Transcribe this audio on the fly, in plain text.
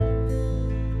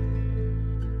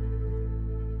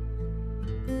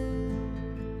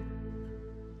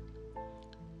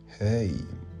Hey,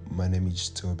 my name is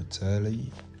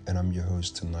Telly, and I'm your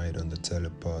host tonight on the Telly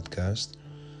podcast.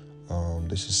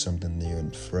 This is something new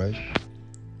and fresh.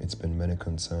 It's been many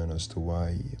concern as to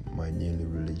why my newly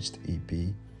released EP,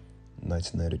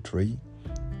 1993.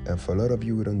 And for a lot of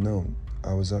you who don't know,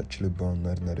 I was actually born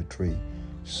 1993,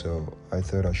 so I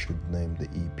thought I should name the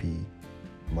EP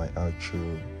my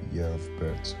actual year of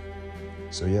birth.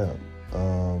 So yeah,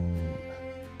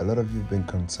 a lot of you have been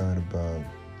concerned about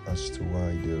as to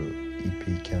why the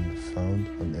EP can be found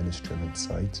on any streaming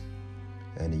site.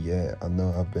 And yeah, I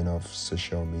know I've been off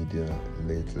social media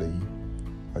lately.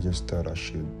 I just thought I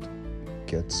should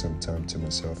get some time to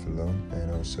myself alone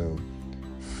and also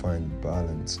find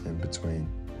balance in between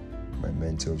my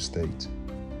mental state.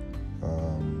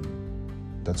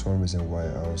 That's one reason why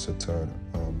I also thought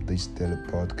this daily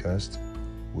podcast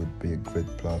would be a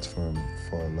great platform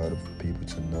for a lot of people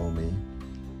to know me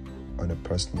on a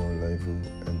personal level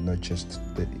and not just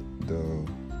the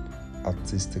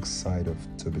artistic side of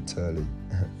Telly.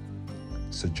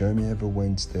 So join me every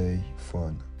Wednesday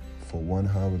for 1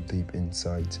 hour deep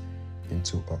insight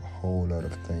into a whole lot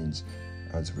of things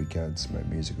as regards my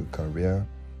musical career,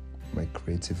 my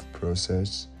creative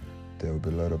process. There will be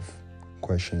a lot of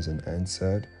questions and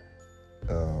answered,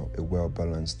 a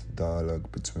well-balanced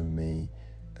dialogue between me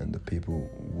and the people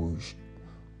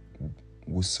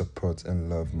who support and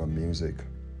love my music.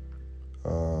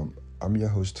 I'm your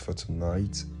host for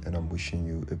tonight, and I'm wishing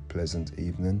you a pleasant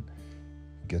evening.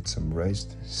 Get some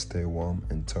rest, stay warm,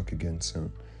 and talk again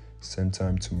soon. Same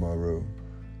time tomorrow.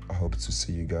 I hope to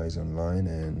see you guys online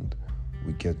and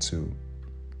we get to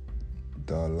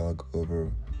dialogue over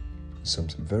some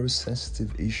very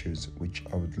sensitive issues which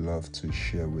I would love to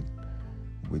share with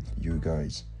you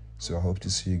guys. So I hope to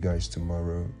see you guys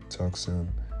tomorrow. Talk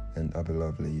soon and have a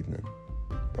lovely evening.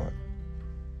 Bye.